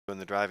doing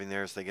the driving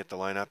there as they get the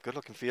lineup. Good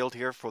looking field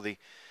here for the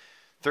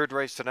third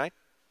race tonight.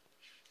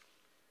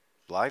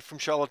 Live from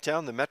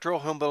Charlottetown, the Metro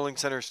Home Building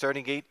Center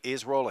starting gate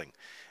is rolling.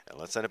 And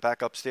let's send it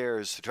back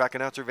upstairs to track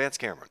announcer Vance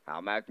Cameron.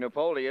 Almac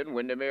Napoleon,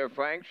 Windermere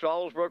Frank,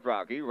 Salisbury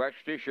Rocky, Rex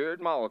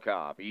Assured,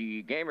 Molotov,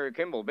 Gamer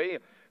Kimbleby,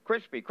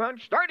 Crispy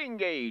Crunch, starting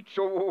gate,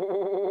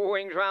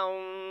 swings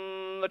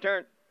round the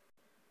turn.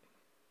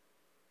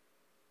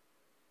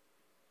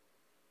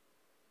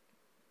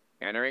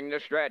 Entering the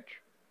stretch.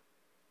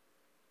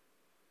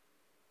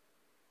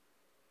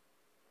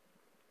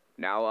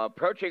 Now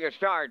approaching a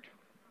start.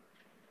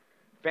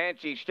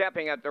 Fancy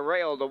stepping at the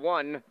rail, the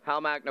one,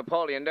 Halmac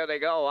Napoleon. There they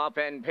go, up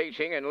and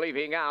pacing and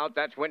leaving out.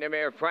 That's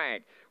Windermere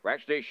Frank.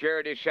 Rex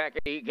Assured is second.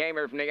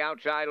 Gamer from the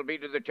outside will be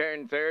to the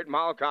turn third.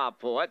 Malkop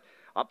fourth.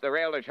 Up the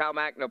rail is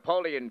Halmac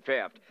Napoleon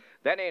fifth.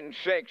 Then in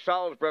sixth,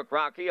 Salisbury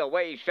Rocky.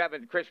 Away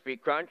seventh, Crispy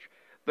Crunch.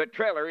 The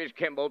trailer is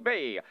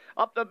Kimbleby.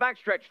 Up the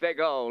backstretch they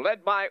go,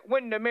 led by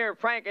Windermere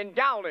Frank and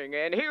Dowling.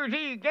 And here's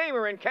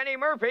Gamer and Kenny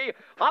Murphy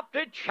up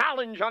to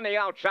challenge on the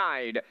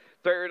outside.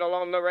 Third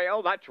along the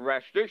rail, that's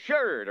Rest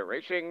Assured.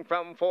 Racing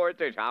from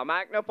fourth is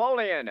Halmac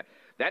Napoleon.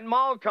 Then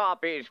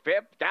Malkop is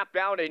fifth, tapped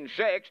out in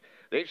sixth.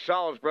 This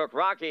Salisbury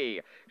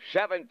Rocky.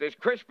 Seventh is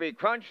Crispy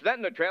Crunch,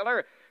 then the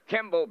trailer.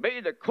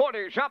 Kimbleby, the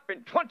quarters up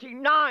in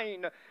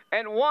 29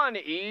 and 1.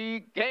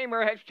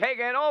 Gamer has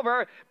taken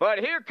over, but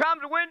here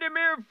comes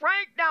Windermere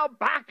Frank now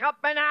back up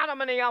and at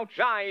him on the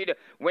outside.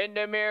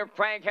 Windermere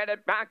Frank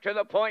headed back to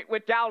the point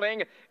with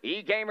Dowling.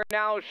 Gamer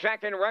now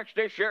second, Rex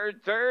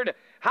Assured third.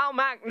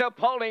 Halmac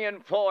Napoleon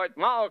fourth,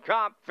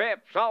 Malkop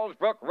fifth,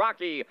 Salisbury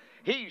Rocky,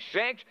 he's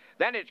sixth.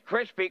 Then it's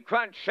Crispy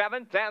Crunch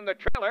seventh, and the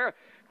trailer,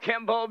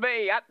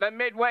 Kimbleby at the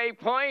midway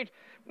point.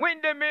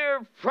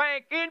 Windermere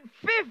Frank in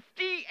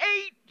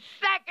 58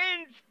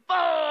 seconds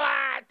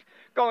flat.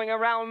 Going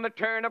around the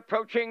turn,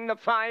 approaching the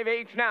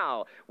 5/8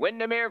 now.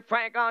 Windermere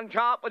Frank on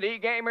top with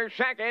Gamer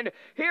second.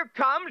 Here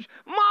comes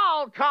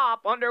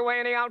Malkop underway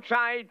on the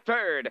outside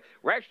third.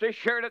 Rex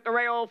Assured at the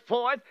rail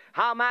fourth.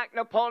 Halmac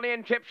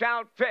Napoleon tips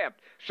out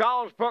fifth.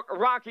 Salisbury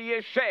Rocky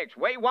is sixth.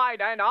 Way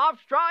wide and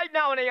off stride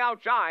now on the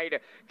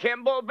outside.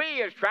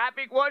 Kimbleby, as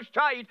traffic was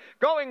tight,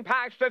 going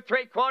past the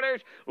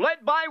three-quarters,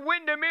 led by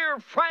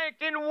Windermere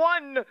Frank in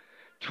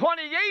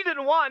 1:28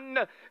 and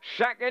 1.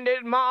 Second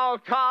is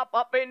Malkop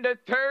up into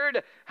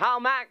third.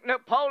 Halmac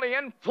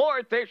Napoleon.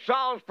 Fourth is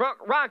Salisbury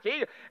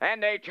Rocky.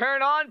 And they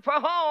turn on for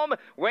home.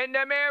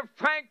 Windermere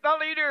Frank the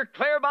leader,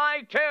 clear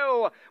by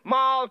 2.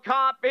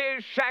 Malkop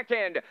is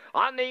second.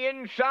 On the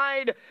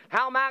inside,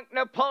 Halmac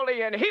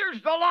Napoleon.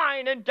 Here's the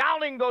line, and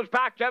Dowling goes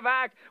back to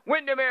back.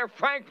 Windermere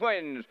Frank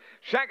wins.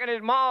 Second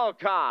is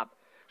Malkop.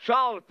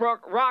 Salisbury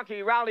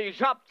Rocky rallies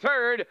up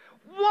third.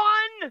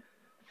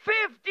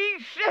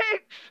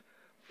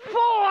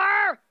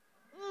 1:56.4.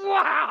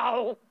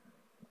 Wow!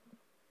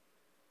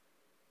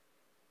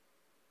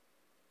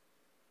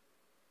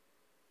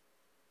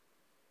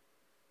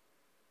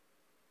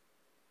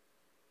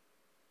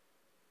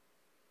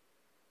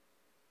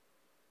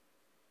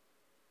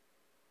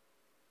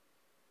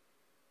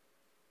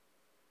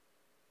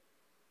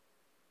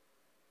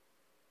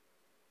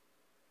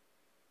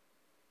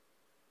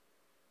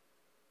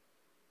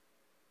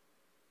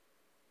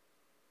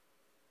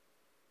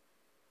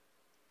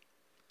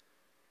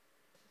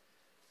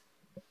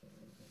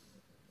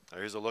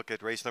 Here's a look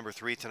at race number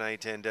 3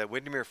 tonight, and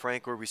Windermere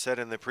Frank, where we said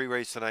in the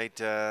pre-race tonight,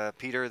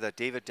 Peter, that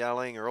David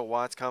Dowling, Earl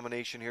Watts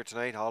combination here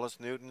tonight, Hollis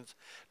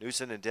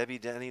Newson and Debbie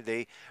Denny,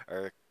 they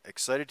are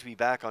excited to be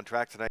back on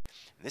track tonight.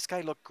 And this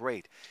guy looked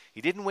great.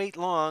 He didn't wait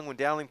long when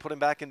Dowling put him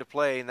back into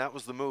play, and that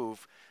was the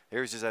move.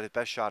 Here's his at his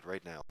best shot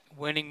right now.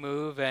 Winning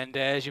move, and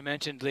as you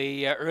mentioned,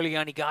 Lee, early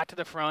on he got to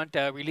the front,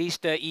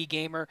 released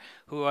Gamer,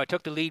 who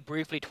took the lead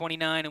briefly,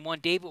 29 and 1.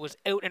 David was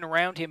out and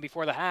around him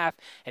before the half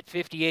at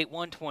 58,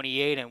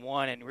 128 and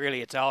 1, and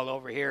really it's all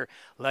over here.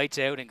 Lights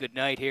out and good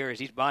night here as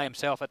he's by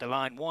himself at the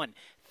line.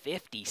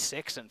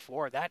 1:56 and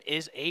 4. That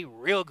is a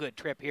real good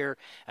trip here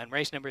on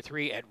race number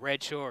 3 at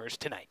Red Shores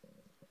tonight.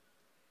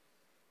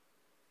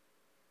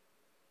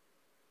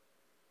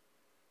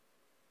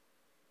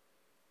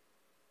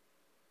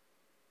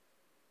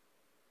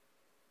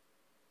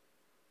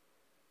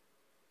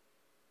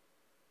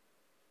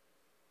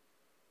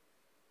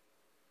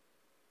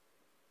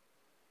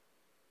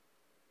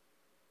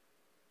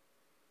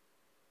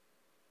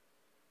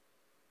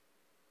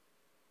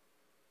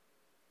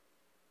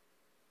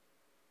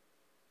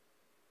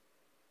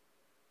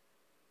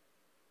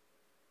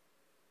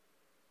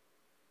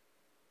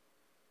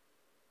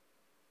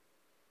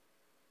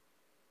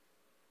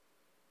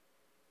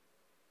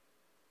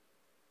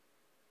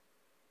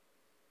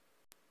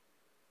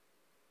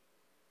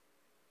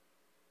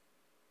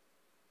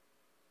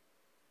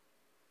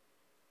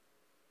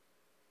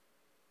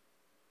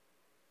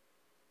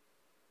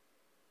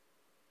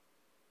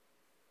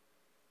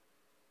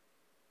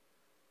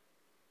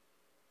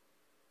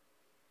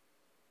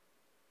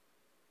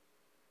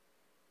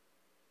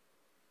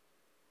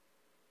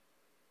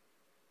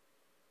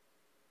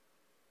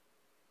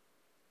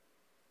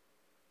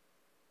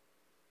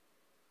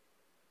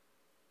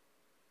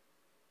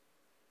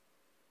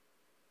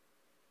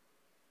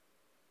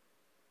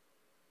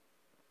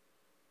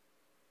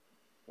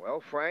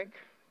 Well, Frank,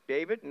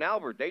 David, and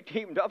Albert, they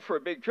teamed up for a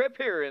big trip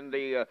here in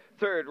the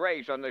third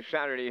race on this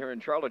Saturday here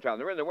in Charlottetown.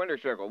 They're in the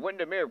winner's circle.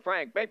 Windermere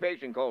Frank, Bay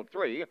Pacing Colt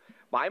 3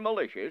 by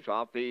Malicious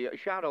off the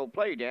Shadow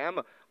Play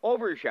Dam.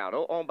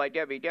 Overshadow, owned by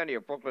Debbie Denny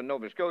of Brooklyn,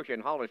 Nova Scotia,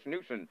 and Hollis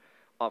Newson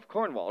of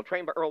Cornwall,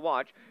 trained by Earl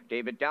Watts.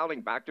 David Dowling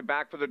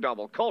back-to-back for the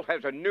double. Colt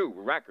has a new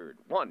record,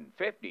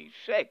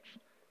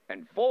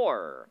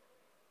 156-4.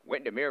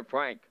 Windermere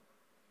Frank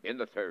in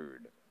the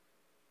third.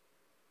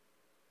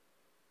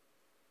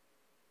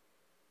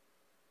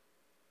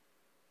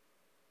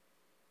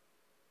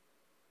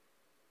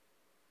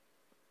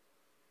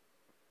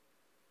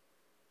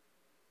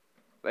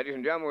 Ladies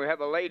and gentlemen, we have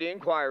a late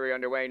inquiry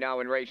underway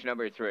now in race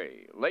number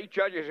 3. Late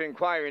judges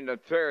inquiry in the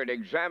third,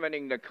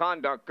 examining the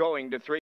conduct going to 3.